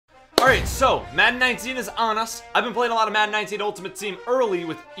Alright, so Madden 19 is on us. I've been playing a lot of Madden 19 Ultimate Team early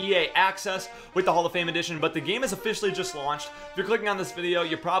with EA Access with the Hall of Fame edition, but the game is officially just launched. If you're clicking on this video,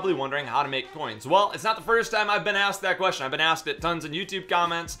 you're probably wondering how to make coins. Well, it's not the first time I've been asked that question. I've been asked it tons in YouTube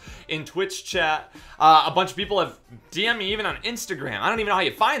comments, in Twitch chat. A bunch of people have DM'd me even on Instagram. I don't even know how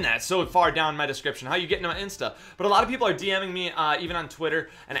you find that so far down in my description, how you get into my Insta. But a lot of people are DMing me even on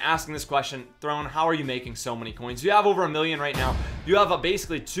Twitter and asking this question, Throne, how are you making so many coins? You have over 1 million right now. You have a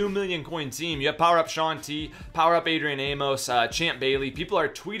basically 2 million coin team. You have Power Up Sean T, Power Up Adrian Amos, Champ Bailey. People are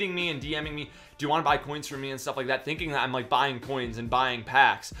tweeting me and DMing me, do you want to buy coins from me and stuff like that, thinking that I'm like buying coins and buying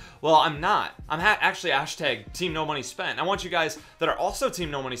packs. Well, I'm not. I'm actually hashtag Team No Money Spent. I want you guys that are also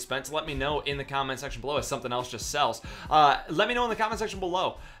Team No Money Spent to let me know in the comment section below if something else just sells. Let me know in the comment section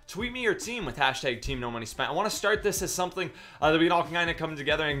below. Tweet me your team with hashtag Team No Money Spent. I want to start this as something that we can all kind of come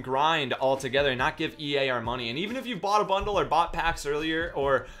together and grind all together and not give EA our money. And even if you've bought a bundle or bought packs earlier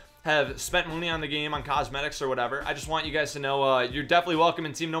or have spent money on the game on cosmetics or whatever, I just want you guys to know you're definitely welcome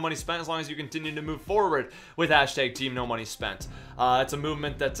in Team No Money Spent as long as you continue to move forward with hashtag Team No Money Spent. It's a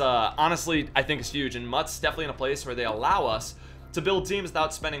movement that honestly I think is huge, and MUT's definitely in a place where they allow us to build teams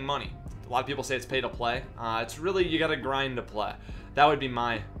without spending money. A lot of people say it's pay to play. It's really, you gotta grind to play. That would be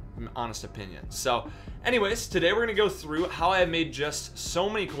my honest opinion. So anyways, today we're gonna go through how I have made just so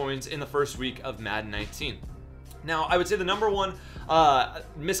many coins in the first week of Madden 19. Now, I would say the number one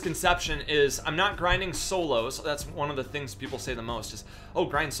misconception is I'm not grinding solos. That's one of the things people say the most is, oh,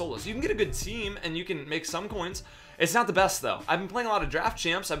 grind solos. You can get a good team and you can make some coins. It's not the best, though. I've been playing a lot of draft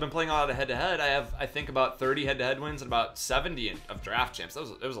champs. I've been playing a lot of head-to-head. I have, I think, about 30 head-to-head wins and about 70 of draft champs.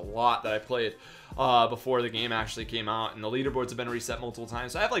 It was a lot that I played before the game actually came out, and the leaderboards have been reset multiple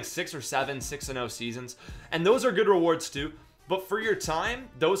times. So I have like 6 or 7 6-0 seasons, and those are good rewards too. But for your time,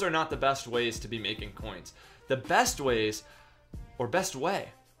 those are not the best ways to be making coins. The best ways, or best way,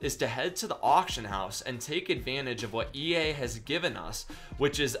 is to head to the auction house and take advantage of what EA has given us,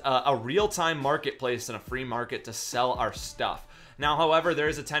 which is a real-time marketplace and a free market to sell our stuff. Now, however, there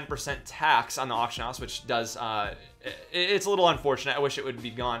is a 10% tax on the auction house, which does, it's a little unfortunate. I wish it would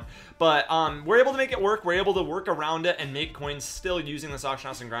be gone. But we're able to make it work. We're able to work around it and make coins still using this auction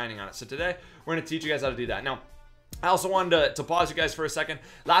house and grinding on it. So today, we're going to teach you guys how to do that. Now, I also wanted to pause you guys for a second.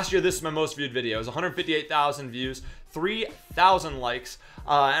 Last year, this is my most viewed video. It was 158,000 views, 3,000 likes, and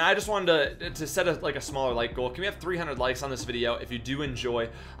I just wanted to set a smaller like goal. Can we have 300 likes on this video if you do enjoy,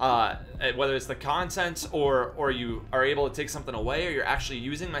 whether it's the content or you are able to take something away, or you're actually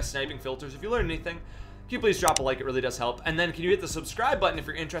using my sniping filters. If you learn anything, can you please drop a like? It really does help. And then can you hit the subscribe button if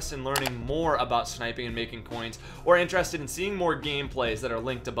you're interested in learning more about sniping and making coins, or interested in seeing more gameplays that are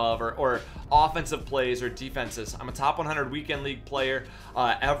linked above, or offensive plays or defenses. I'm a top 100 weekend league player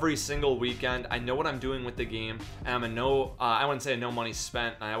every single weekend. I know what I'm doing with the game, and I'm a I wouldn't say a no money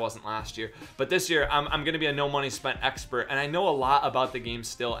spent. I wasn't last year, but this year I'm going to be a no money spent expert, and I know a lot about the game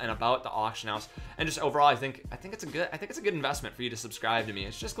still and about the auction house. And just overall, I think it's a good investment for you to subscribe to me.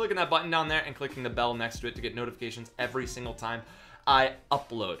 It's just clicking that button down there and clicking the bell next to it to get notifications every single time I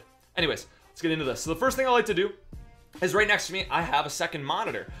upload. Anyways, let's get into this. So the first thing I like to do is right next to me, I have a second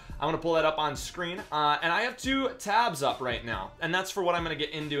monitor. I'm going to pull that up on screen, and I have 2 tabs up right now, and that's for what I'm going to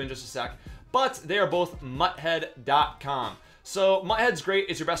get into in just a sec. But they are both MUThead.com. So MUThead's great.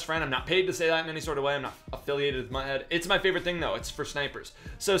 It's your best friend. I'm not paid to say that in any sort of way. I'm not affiliated with MUThead. It's my favorite thing, though. It's for snipers.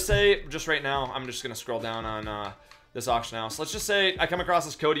 So say, just right now, I'm just going to scroll down on this auction house. Let's just say I come across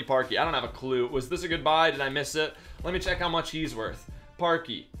this Cody Parkey. I don't have a clue. Was this a good buy? Did I miss it? Let me check how much he's worth.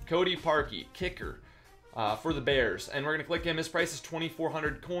 Parkey, Cody Parkey, kicker for the Bears. And we're going to click him. His price is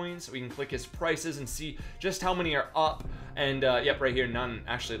 2,400 coins. We can click his prices and see just how many are up. And yep, right here, none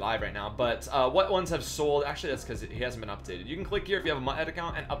actually live right now. But what ones have sold? Actually, that's because he hasn't been updated. You can click here if you have a MUThead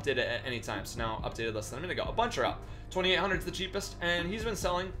account and update it at any time. So now updated less than a minute ago. A bunch are up. 2,800 is the cheapest, and he's been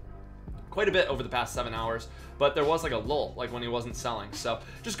selling quite a bit over the past 7 hours, but there was like a lull, like when he wasn't selling. So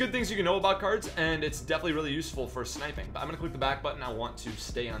just good things you can know about cards, and it's definitely really useful for sniping. But I'm gonna click the back button. I want to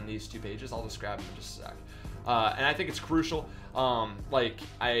stay on these 2 pages. I'll just grab them in just a sec. And I think it's crucial. You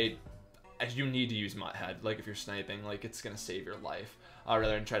need to use MUThead. Like if you're sniping, like it's gonna save your life rather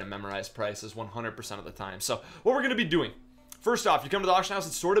than try to memorize prices 100% of the time. So what we're gonna be doing, first off, you come to the auction house.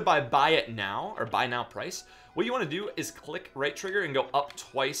 It's sorted by buy it now or buy now price. What you want to do is click right trigger and go up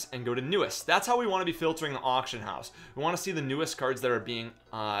twice and go to newest. That's how we want to be filtering the auction house. We want to see the newest cards that are being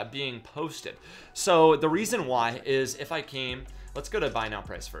posted. So the reason why is if I came, let's go to buy now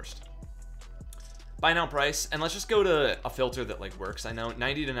price first. Buy now price, and let's just go to a filter that like works. I know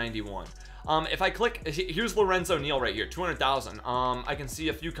 90 to 91. If I click, here's Lorenzo Neal right here, 200,000. I can see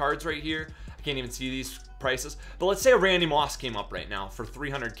a few cards right here. I can't even see these prices, but let's say a Randy Moss came up right now for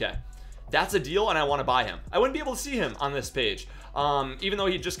 300K. That's a deal, and I want to buy him. I wouldn't be able to see him on this page. Even though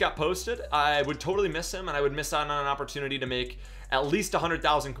he just got posted, I would totally miss him, and I would miss out on an opportunity to make at least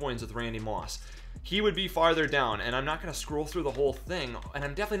 100,000 coins with Randy Moss. He would be farther down, and I'm not going to scroll through the whole thing, and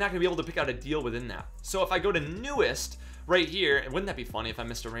I'm definitely not going to be able to pick out a deal within that. So if I go to newest right here, wouldn't that be funny if I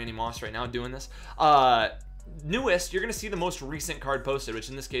missed a Randy Moss right now doing this? Newest, you're going to see the most recent card posted, which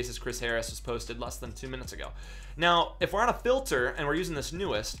in this case is Chris Harris, was posted less than 2 minutes ago. Now, if we're on a filter and we're using this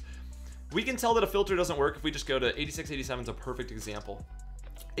newest, we can tell that a filter doesn't work if we just go to 8687 is a perfect example.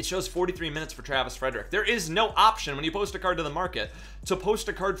 It shows 43 minutes for Travis Frederick. There is no option when you post a card to the market to post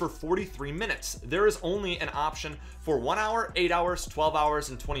a card for 43 minutes. There is only an option for 1 hour, 8 hours, 12 hours,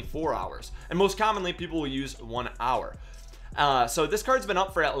 and 24 hours. And most commonly, people will use 1 hour. So this card's been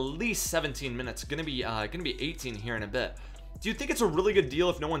up for at least 17 minutes. Gonna be 18 here in a bit. Do you think it's a really good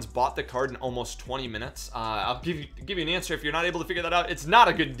deal if no one's bought the card in almost 20 minutes? I'll give you an answer. If you're not able to figure that out, it's not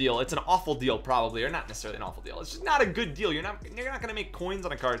a good deal. It's an awful deal, probably, or not necessarily an awful deal. It's just not a good deal. You're not gonna make coins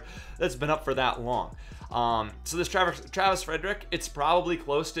on a card that's been up for that long. So this Travis Frederick, it's probably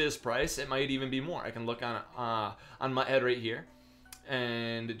close to his price. It might even be more. I can look on MUThead right here.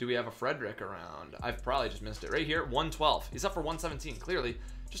 And do we have a Frederick around? I've probably just missed it right here. 112. He's up for 117. Clearly,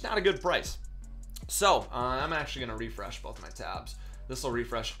 just not a good price. So I'm actually going to refresh both my tabs. This will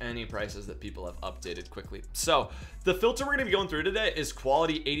refresh any prices that people have updated quickly. So the filter we're going to be going through today is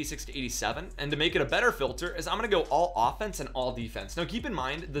quality 86 to 87. And to make it a better filter is I'm going to go all offense and all defense. Now keep in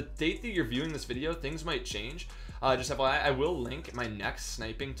mind, the date that you're viewing this video, things might change. Just FYI, I will link my next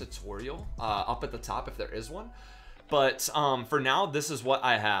sniping tutorial up at the top if there is one. But for now, this is what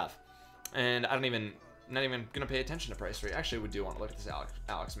I have. And I'm not even gonna pay attention to price rate. Actually, we do want to look at this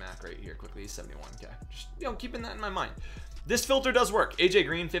Alex Mack right here quickly. He's 71K. Just, you know, keeping that in my mind. This filter does work. AJ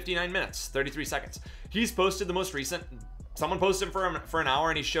Green, 59 minutes, 33 seconds. He's posted the most recent. Someone posted him for an hour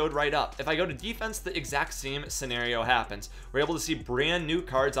and he showed right up. If I go to defense, the exact same scenario happens. We're able to see brand new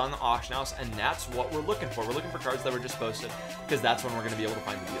cards on the auction house, and that's what we're looking for. We're looking for cards that were just posted because that's when we're gonna be able to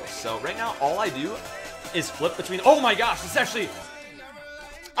find the deals. So right now, all I do is flip between. Oh my gosh, this actually,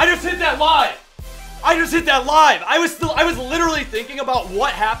 I just hit that live. I just hit that live. I was literally thinking about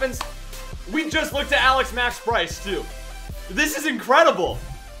what happens. We just looked at Alex Mack's price too. This is incredible.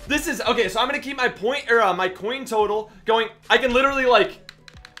 This is okay. So I'm gonna keep my my coin total going. I can literally, like,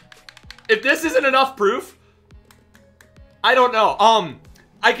 if this isn't enough proof, I don't know.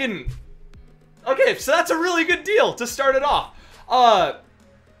 I can. Okay, so that's a really good deal to start it off. What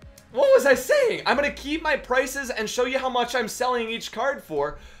was I saying? I'm going to keep my prices and show you how much I'm selling each card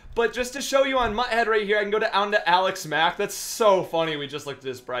for. But just to show you on MUThead right here, I can go down to Alex Mack. That's so funny. We just looked at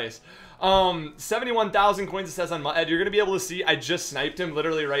his price. 71,000 coins it says on MUThead. You're going to be able to see I just sniped him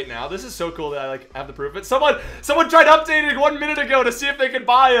literally right now. This is so cool that I like have the proof. But someone tried updating 1 minute ago to see if they could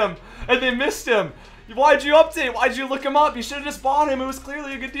buy him. And they missed him. Why'd you update? Why'd you look him up? You should have just bought him. It was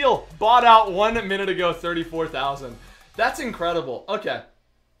clearly a good deal. Bought out 1 minute ago, 34,000. That's incredible. Okay.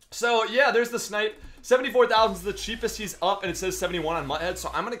 So yeah, there's the snipe. 74,000 is the cheapest he's up, and it says 71 on MUThead. So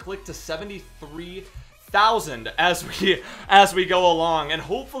I'm gonna click to 73,000 as we go along, and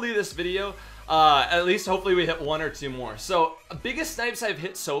hopefully this video, at least hopefully we hit 1 or 2 more. So biggest snipes I've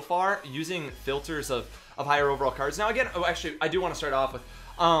hit so far using filters of higher overall cards. Now again, oh, actually I do want to start off with,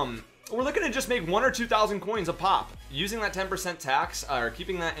 we're looking to just make 1,000 or 2,000 coins a pop using that 10% tax, or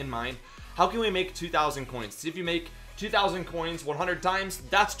keeping that in mind. How can we make 2,000 coins? See if you make 2,000 coins 100 times,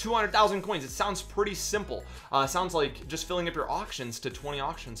 that's 200,000 coins. It sounds pretty simple. Sounds like just filling up your auctions to 20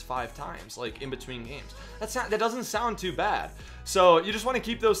 auctions 5 times, like in between games. That doesn't sound too bad. So you just want to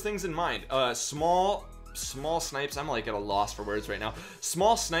keep those things in mind. Small snipes. I'm like at a loss for words right now.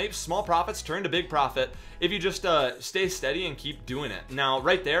 Small snipes, small profits turn to big profit if you just stay steady and keep doing it. Now,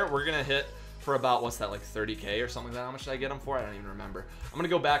 right there, we're gonna hit for about, what's that, like 30K or something like that. How much did I get them for? I don't even remember. I'm gonna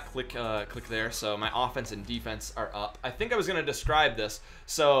go back, click there. So my offense and defense are up. I think I was gonna describe this.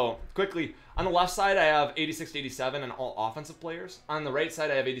 So quickly, on the left side, I have 86 to 87 and all offensive players. On the right side,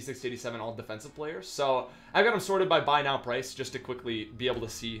 I have 86 to 87 all defensive players. So I've got them sorted by buy now price just to quickly be able to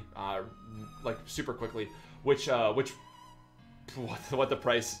see, like super quickly, what the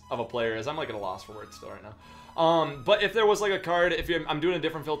price of a player is. I'm like at a loss for words still right now. But if there was like a card, I'm doing a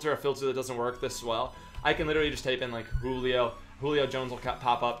different filter, a filter that doesn't work this well, I can literally just type in like Julio Jones will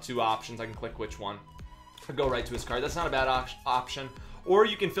pop up 2 options. I can click which one, I'll go right to his card. That's not a bad option. Or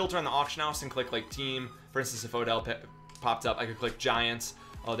you can filter on the auction house and click like team. For instance, if Odell popped up, I could click Giants.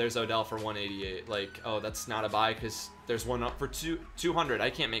 Oh, there's Odell for 188. Like, oh, that's not a buy because there's one up for 200.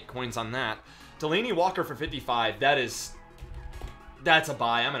 I can't make coins on that. Delaney Walker for 55. That's a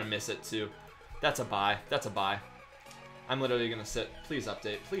buy. I'm gonna miss it too. That's a buy. That's a buy. I'm literally gonna sit. Please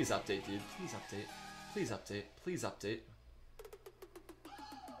update. Please update, dude. Please update. Please update. Please update.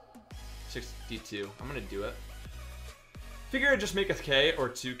 62. I'm gonna do it. Figure I'd just make a K or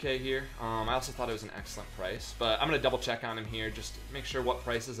 2K here. I also thought it was an excellent price, but I'm gonna double check on him here, just make sure what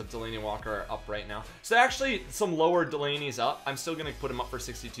prices of Delaney Walker are up right now. So actually, some lower Delaney's up. I'm still gonna put him up for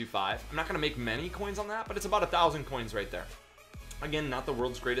 62.5. I'm not gonna make many coins on that, but it's about 1,000 coins right there. Again, not the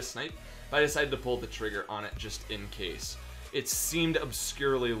world's greatest snipe, but I decided to pull the trigger on it just in case. It seemed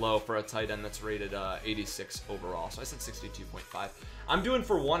obscurely low for a tight end that's rated 86 overall, so I said 62.5. I'm doing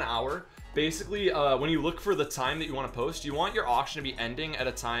for 1 hour. Basically, when you look for the time that you want to post, you want your auction to be ending at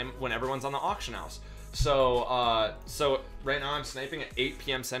a time when everyone's on the auction house. So, so right now I'm sniping at 8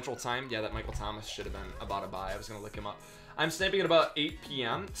 p.m. Central Time. Yeah, that Michael Thomas should have been about a buy. I was gonna look him up. I'm sniping at about 8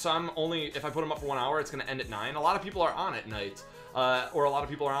 p.m. So I'm only, if I put him up for 1 hour, it's gonna end at 9. A lot of people are on at night. Or a lot of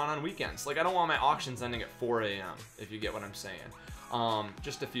people are on weekends. Like, I don't want my auctions ending at 4 a.m. if you get what I'm saying.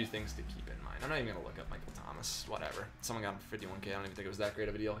 Just a few things to keep in mind. I'm not even gonna look up Michael Thomas. Whatever. Someone got him for 51K. I don't even think it was that great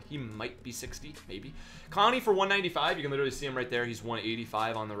of a deal. He might be 60, maybe. Clowney for 195. You can literally see him right there. He's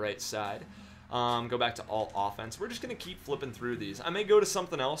 185 on the right side. Go back to all offense. We're just gonna keep flipping through these. I may go to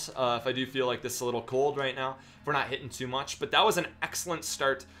something else if I do feel like this is a little cold right now, if we're not hitting too much. But that was an excellent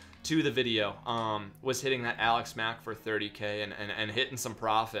start to the video. Was hitting that Alex Mack for 30K and hitting some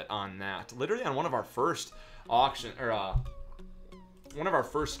profit on that. Literally on one of our first auction, or one of our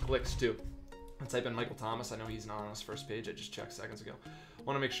first clicks too. Let's type in Michael Thomas. I know he's not on his first page. I just checked seconds ago.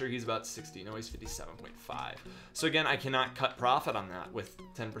 Want to make sure he's about 60. No, he's 57.5. So again, I cannot cut profit on that with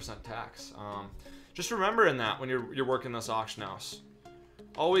 10% tax. Just remembering that when you're working this auction house.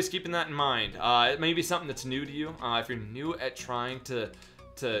 Always keeping that in mind. It may be something that's new to you. If you're new at trying to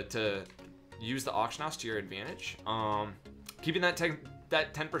use the auction house to your advantage, keeping that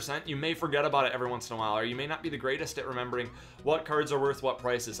 10%, you may forget about it every once in a while, or you may not be the greatest at remembering what cards are worth what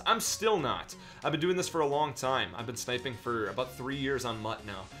prices. I'm still not. I've been doing this for a long time. I've been sniping for about 3 years on MUT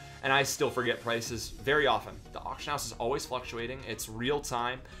now, and I still forget prices very often. The auction house is always fluctuating. It's real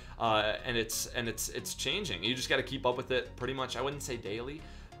time, and it's changing. You just got to keep up with it pretty much. I wouldn't say daily,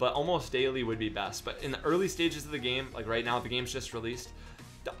 but almost daily would be best. But in the early stages of the game, like right now, the game's just released,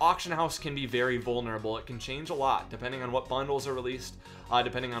 the auction house can be very vulnerable. It can change a lot depending on what bundles are released,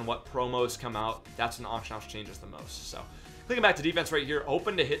 depending on what promos come out. That's when the auction house changes the most. So clicking back to defense right here,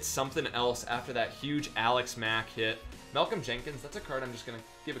 hoping to hit something else after that huge Alex Mack hit. Malcolm Jenkins, that's a card I'm just going to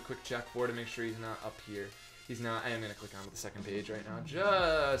give a quick check for to make sure he's not up here. He's not. I am going to click on the second page right now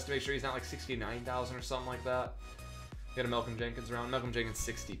just to make sure he's not like 69,000 or something like that. Got a Malcolm Jenkins around. Malcolm Jenkins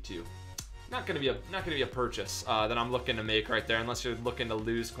 62. Not gonna be a purchase that I'm looking to make right there, unless you're looking to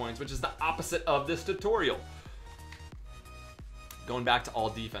lose coins, which is the opposite of this tutorial. Going back to all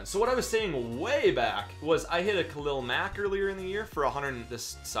defense. So what I was saying way back was I hit a Khalil Mack earlier in the year for 100.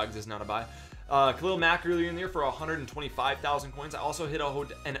 This Suggs is not a buy. Khalil Mack earlier in the year for 125,000 coins. I also hit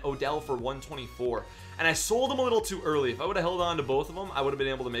an Odell for 124, and I sold them a little too early. If I would have held on to both of them, I would have been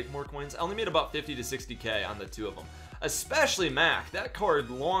able to make more coins. I only made about 50 to 60K on the two of them. Especially Mac. That card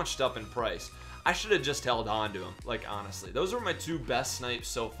launched up in price. I should have just held on to him, like, honestly. Those are my two best snipes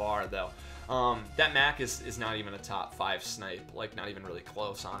so far, though. That Mac is not even a top 5 snipe. Like, not even really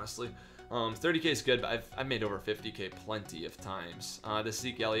close, honestly. 30K is good, but I've made over 50K plenty of times. This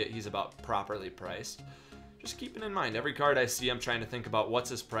Zeke Elliott, he's about properly priced. Just keeping in mind, every card I see, I'm trying to think about what's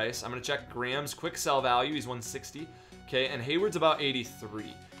his price. I'm going to check Graham's quick sell value. He's 160. Okay, and Hayward's about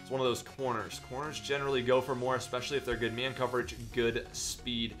 83. One of those corners. Corners generally go for more, especially if they're good man coverage, good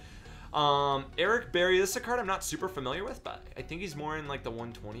speed. Eric Berry, this is a card I'm not super familiar with, but I think he's more in like the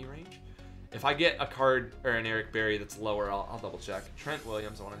 120 range. If I get a card or an Eric Berry that's lower, I'll double check. Trent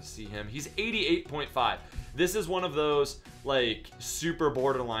Williams, I wanted to see him. He's 88.5. This is one of those like super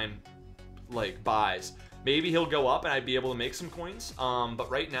borderline like buys. Maybe he'll go up and I'd be able to make some coins. But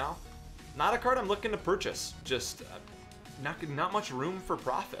right now, not a card I'm looking to purchase. Just not much room for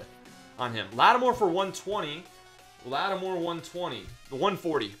profit on him. Lattimore for 120. Lattimore 120. The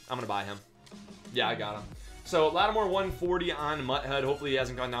 140. I'm going to buy him. Yeah, I got him. So Lattimore 140 on MUThead. Hopefully he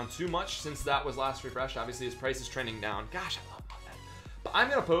hasn't gone down too much since that was last refreshed. Obviously his price is trending down. Gosh, I love MUThead. But I'm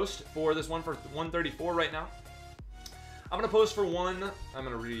going to post for this one for 134 right now. I'm going to post for one. I'm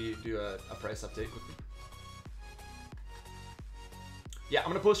going to redo a price update quickly. Yeah, I'm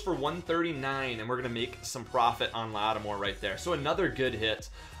going to post for 139, and we're going to make some profit on Lattimore right there. So another good hit.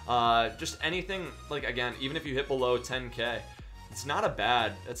 Just anything, like, again, even if you hit below 10K, it's not a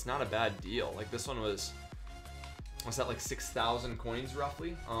bad deal. Like, this one was, what's that, like 6,000 coins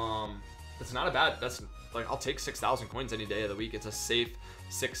roughly? That's not a bad, that's like, I'll take 6,000 coins any day of the week. It's a safe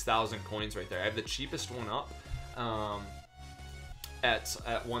 6,000 coins right there. I have the cheapest one up at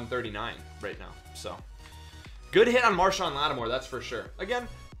 139 right now. So good hit on Marshawn Lattimore, that's for sure. Again,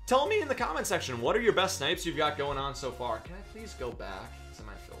 tell me in the comment section, what are your best snipes you've got going on so far? Can I please go back to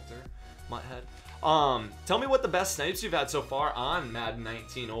my filter, MUThead? Tell me what the best snipes you've had so far on Madden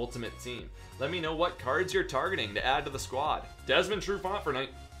 19 Ultimate Team. Let me know what cards you're targeting to add to the squad. Desmond Trufant for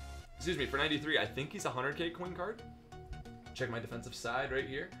 93. I think he's a 100K coin card. Check my defensive side right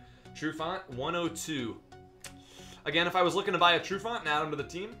here. Trufant 102. Again, if I was looking to buy a Trufant and add him to the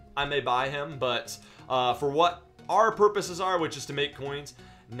team, I may buy him, but for what our purposes are, which is to make coins,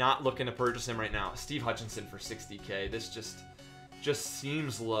 not looking to purchase him right now. Steve Hutchinson for 60K. This just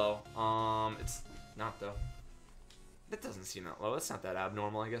seems low. It's not though. That doesn't seem that low. That's not that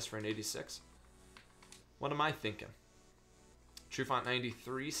abnormal, I guess, for an 86. What am I thinking? Trufant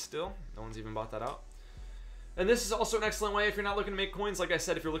 93 still. No one's even bought that out. And this is also an excellent way if you're not looking to make coins. Like I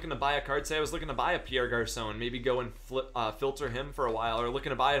said, if you're looking to buy a card, say I was looking to buy a Pierre Garçon, maybe go and filter him for a while, or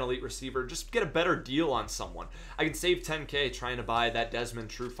looking to buy an elite receiver, just get a better deal on someone. I can save 10K trying to buy that Desmond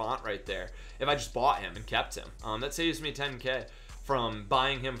Trufant right there if I just bought him and kept him. That saves me 10K from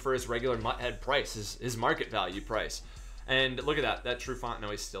buying him for his regular MUThead price, his market value price. And look at that Trufant, no,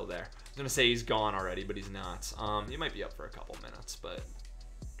 he's still there. I was going to say he's gone already, but he's not. He might be up for a couple minutes, but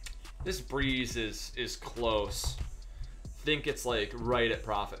this Breeze is close. Think it's like right at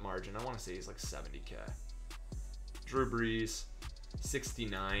profit margin. I want to say he's like 70K. Drew Brees,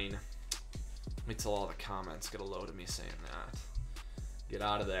 69. Wait till all the comments get a load of me saying that. Get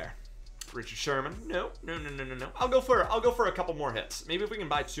out of there. Richard Sherman, no. I'll go for a couple more hits. Maybe if we can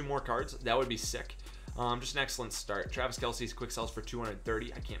buy 2 more cards, that would be sick. Just an excellent start. Travis Kelce's quick sells for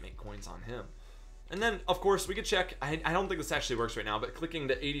 230. I can't make coins on him. And then, of course, we could check. I don't think this actually works right now, but clicking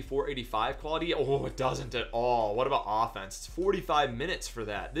to 84, 85 quality, oh, it doesn't at all. What about offense? It's 45 minutes for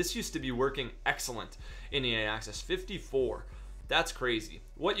that. This used to be working excellent in EA Access. 54. That's crazy.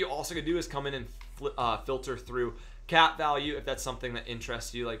 What you also could do is come in and filter through cap value if that's something that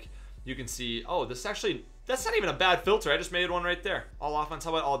interests you. Like, you can see, oh, this actually, that's not even a bad filter. I just made one right there. All offense.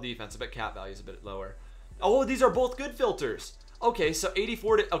 How about all defense? I bet cap value is a bit lower. Oh, these are both good filters. Okay, so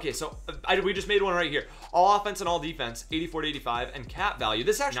 84 to, okay, so we just made one right here. All offense and all defense, 84 to 85, and cap value.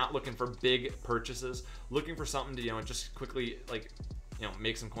 This is actually not looking for big purchases, looking for something to, you know, just quickly, like, you know,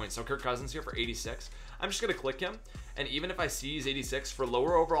 make some coins. So Kirk Cousins here for 86. I'm just going to click him, and even if I see he's 86, for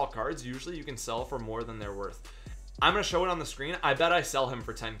lower overall cards, usually you can sell for more than they're worth. I'm going to show it on the screen. I bet I sell him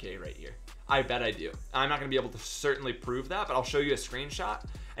for 10K right here. I bet I do. I'm not going to be able to certainly prove that, but I'll show you a screenshot,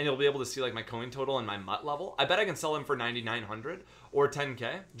 and you'll be able to see like my coin total and my MUT level. I bet I can sell him for 9,900 or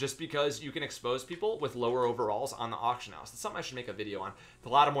 10K just because you can expose people with lower overalls on the auction house. That's something I should make a video on. The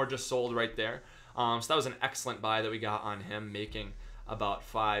Lattimore just sold right there. So that was an excellent buy that we got on him, making about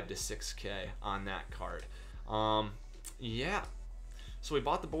 5 to 6K on that card. Yeah. So we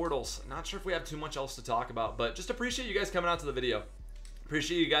bought the Bortles. Not sure if we have too much else to talk about, but just appreciate you guys coming out to the video.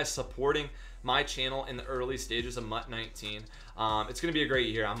 Appreciate you guys supporting my channel in the early stages of MUT 19. It's going to be a great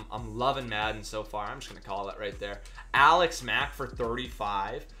year. I'm loving Madden so far. I'm just going to call it right there. Alex Mack for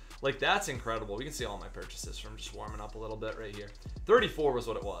 35. Like, that's incredible. We can see all my purchases from just warming up a little bit right here. 34 was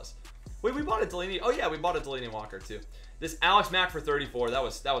what it was. Wait, we bought a Delaney. Oh, yeah, we bought a Delaney Walker, too. This Alex Mack for 34, that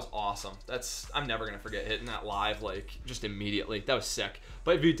was awesome. I'm never going to forget hitting that live, like, just immediately. That was sick.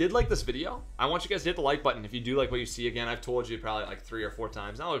 But if you did like this video, I want you guys to hit the like button. If you do like what you see, again, I've told you probably like 3 or 4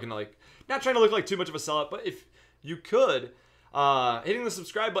 times. Not trying to look like too much of a sellout, but if you could, hitting the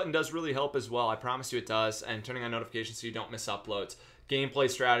subscribe button does really help as well. I promise you it does. And turning on notifications so you don't miss uploads. Gameplay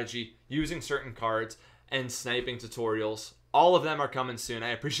strategy, using certain cards, and sniping tutorials. All of them are coming soon. I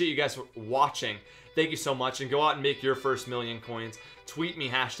appreciate you guys watching. Thank you so much. And go out and make your first million coins. Tweet me,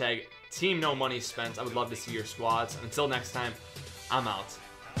 hashtag Team No Money Spent. I would love to see your squads. And until next time, I'm out.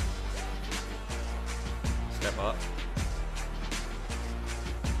 Step up.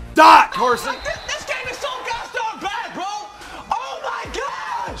 Dot, Carson! This game is so gosh darn bad, bro! Oh my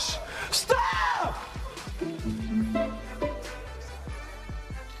gosh! Stop!